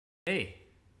Hey,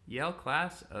 Yale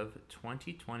class of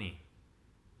 2020.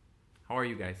 How are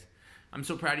you guys? I'm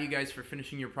so proud of you guys for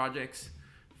finishing your projects,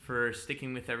 for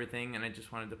sticking with everything, and I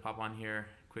just wanted to pop on here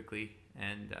quickly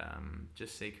and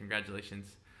just say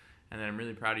congratulations. And that I'm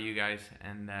really proud of you guys,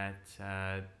 and that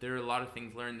there are a lot of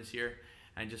things learned this year.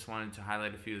 I just wanted to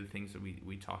highlight a few of the things that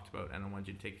we talked about, and I wanted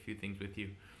you to take a few things with you.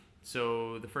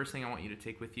 So the first thing I want you to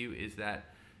take with you is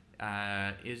that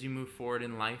as you move forward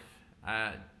in life,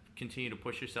 continue to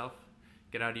push yourself,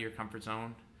 get out of your comfort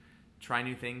zone, try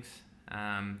new things.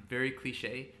 Very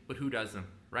cliche, but who does them,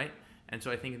 right? And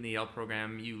so I think in the Yale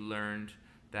program you learned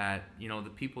that the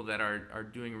people that are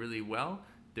doing really well,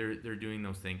 they're doing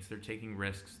those things. They're taking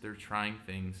risks. They're trying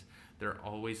things. They're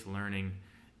always learning.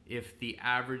 If the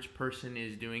average person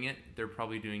is doing it, they're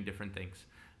probably doing different things.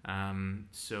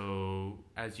 So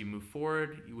as you move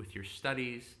forward with your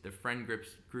studies, the friend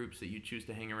groups that you choose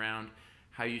to hang around,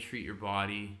 how you treat your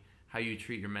body, how you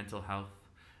treat your mental health,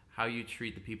 how you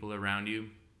treat the people around you,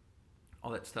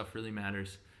 all that stuff really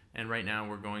matters. And right now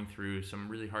we're going through some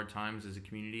really hard times as a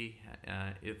community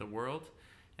in the world.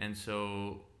 And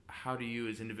so how do you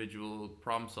as individual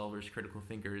problem solvers, critical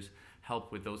thinkers,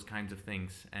 help with those kinds of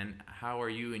things? And how are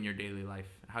you in your daily life?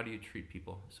 How do you treat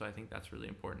people? So I think that's really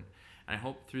important. And I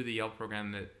hope through the Yale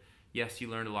program that, yes, you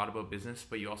learned a lot about business,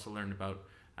 but you also learned about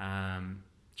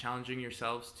challenging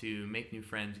yourselves to make new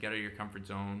friends, get out of your comfort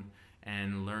zone,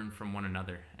 and learn from one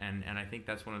another. And I think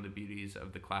that's one of the beauties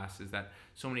of the class, is that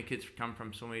so many kids come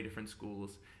from so many different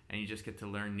schools, and you just get to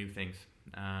learn new things,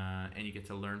 and you get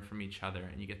to learn from each other,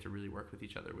 and you get to really work with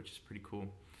each other, which is pretty cool.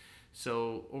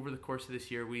 So over the course of this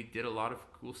year, we did a lot of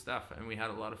cool stuff, and we had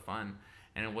a lot of fun,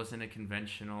 and it wasn't a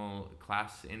conventional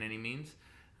class in any means,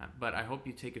 but I hope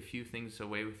you take a few things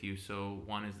away with you. So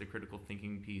one is the critical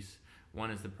thinking piece, one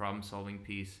is the problem solving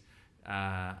piece,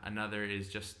 another is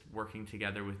just working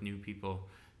together with new people,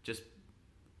 just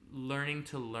learning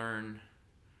to learn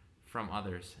from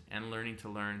others, and learning to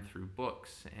learn through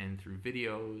books and through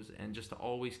videos, and just to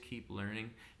always keep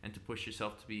learning and to push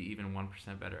yourself to be even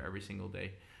 1% better every single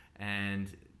day.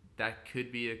 And that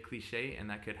could be a cliche, and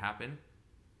that could happen.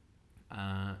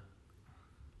 1%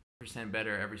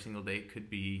 better every single day could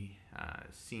be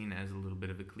seen as a little bit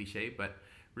of a cliche, but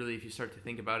really, if you start to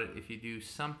think about it, if you do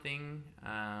something,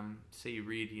 say you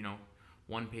read,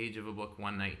 one page of a book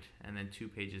one night, and then 2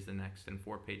 pages the next, and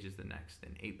 4 pages the next,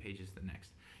 and 8 pages the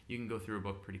next, you can go through a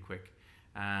book pretty quick.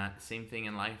 Same thing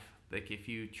in life. Like, if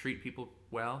you treat people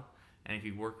well, and if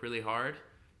you work really hard,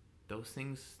 those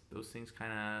things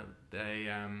kind of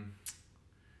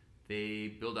they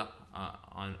build up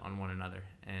on one another,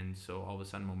 and so all of a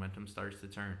sudden momentum starts to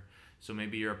turn. So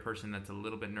maybe you're a person that's a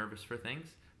little bit nervous for things,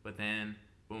 but then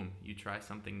boom, you try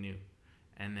something new,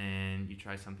 and then you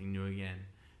try something new again,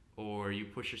 or you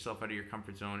push yourself out of your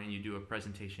comfort zone and you do a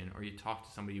presentation, or you talk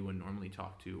to somebody you wouldn't normally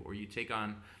talk to, or you take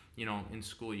on, in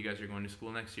school, you guys are going to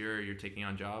school next year, or you're taking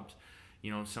on jobs,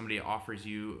 somebody offers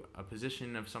you a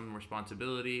position of some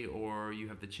responsibility, or you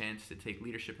have the chance to take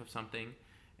leadership of something,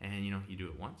 and you do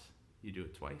it once, you do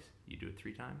it twice, you do it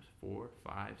 3 times, 4,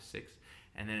 5, 6,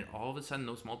 and then all of a sudden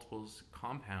those multiples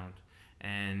compound,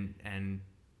 and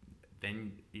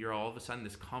then you're all of a sudden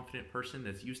this confident person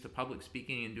that's used to public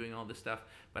speaking and doing all this stuff.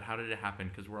 But how did it happen?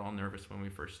 Because we're all nervous when we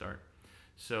first start.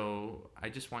 So I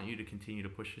just want you to continue to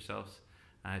push yourselves,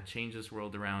 change this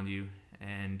world around you,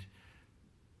 and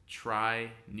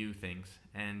try new things.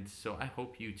 And so I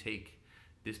hope you take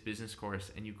this business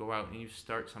course and you go out and you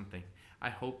start something.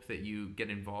 I hope that you get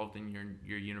involved in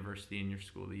your university and your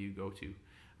school that you go to.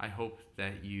 I hope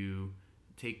that you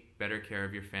take better care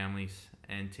of your families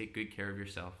and take good care of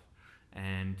yourself.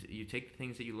 And you take the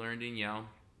things that you learned in Yale,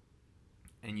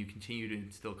 and you continue to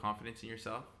instill confidence in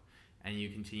yourself, and you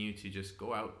continue to just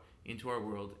go out into our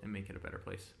world and make it a better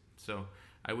place. So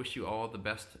I wish you all the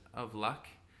best of luck.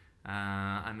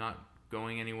 I'm not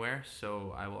going anywhere,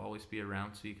 so I will always be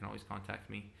around, so you can always contact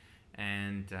me.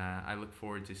 And I look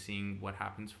forward to seeing what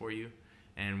happens for you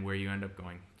and where you end up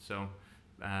going. So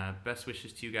best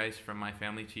wishes to you guys, from my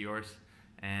family to yours,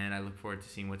 and I look forward to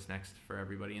seeing what's next for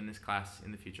everybody in this class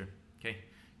in the future. Okay,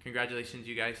 congratulations,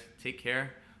 you guys. Take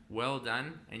care. Well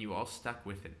done, and you all stuck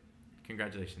with it.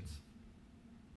 Congratulations.